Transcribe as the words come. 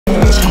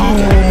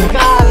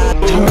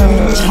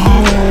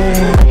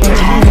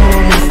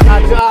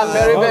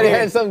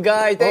handsome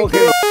guy. Thank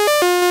you.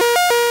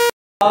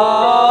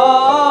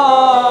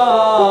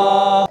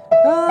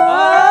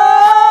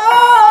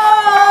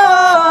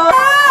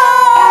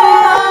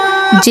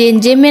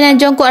 Jin, Jimin and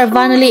Jungkook are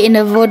finally in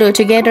a photo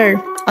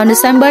together. On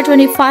December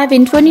 25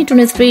 in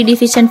 2023,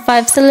 Division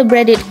 5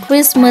 celebrated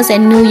Christmas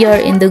and New Year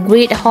in the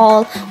Great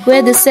Hall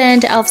where the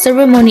scent of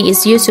ceremony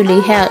is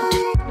usually held.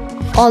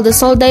 All the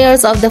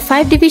soldiers of the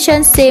 5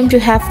 divisions seem to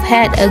have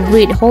had a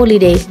great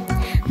holiday.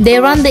 They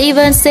run the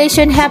event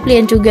session happily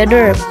and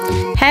together,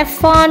 have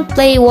fun,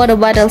 play water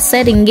bottle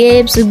setting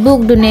games,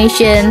 book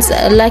donations,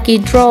 lucky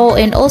draw,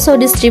 and also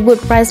distribute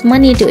prize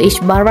money to each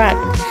barrack.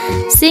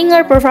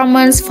 Singer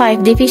performance,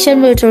 5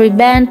 division military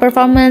band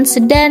performance,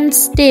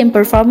 dance team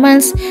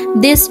performance.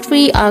 These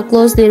 3 are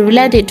closely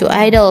related to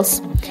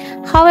idols.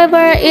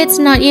 However, it's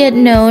not yet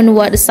known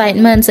what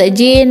assignments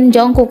Jin,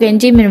 Jungkook,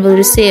 and Jimin will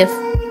receive.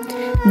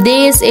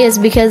 This is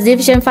because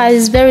Division 5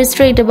 is very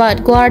strict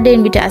about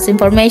guarding BTS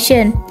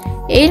information.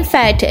 In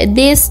fact,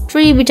 these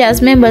 3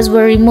 BTS members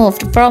were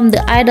removed from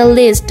the idol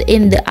list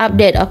in the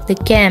update of the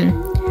camp.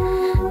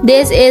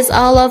 This is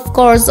all, of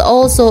course,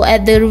 also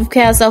at the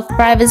request of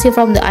privacy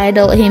from the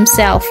idol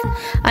himself.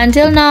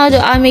 Until now, the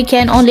army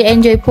can only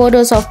enjoy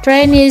photos of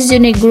trainees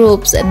unit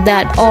groups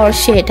that are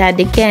shared at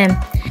the camp.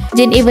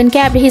 Jin even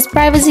kept his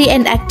privacy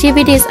and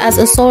activities as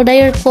a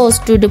soldier close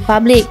to the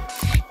public.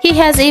 He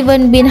has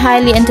even been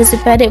highly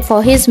anticipated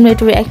for his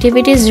military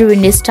activities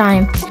during this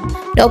time.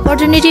 The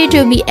opportunity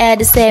to be at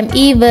the same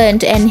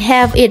event and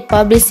have it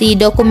publicly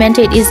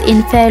documented is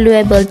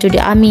invaluable to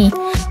the army,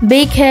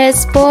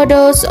 because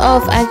photos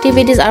of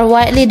activities are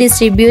widely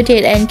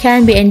distributed and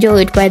can be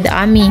enjoyed by the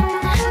army.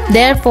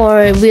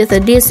 Therefore, with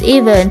this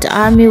event,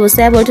 army was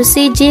able to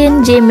see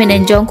Jin, Jimin,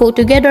 and Jungkook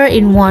together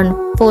in one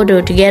photo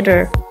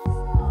together.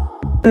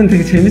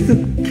 되게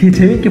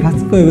재밌게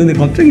봤을 거예요. 근데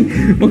갑자기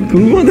막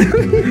궁금하더라고.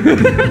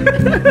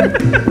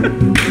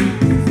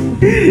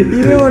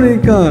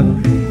 이래버리니까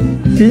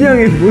진이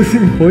형의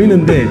모습이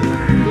보이는데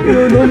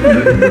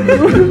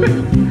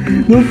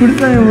너무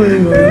불쌍해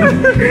보이는 거예요.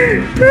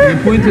 이게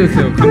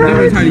포인트였어요.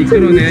 감정을 잘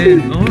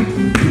이끌어낸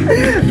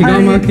기가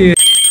막히게.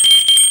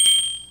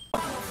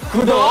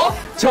 구독,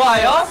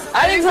 좋아요,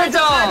 알림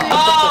설정.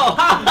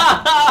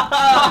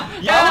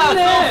 야,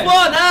 so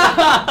fun.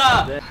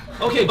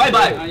 오케이,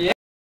 바이바이.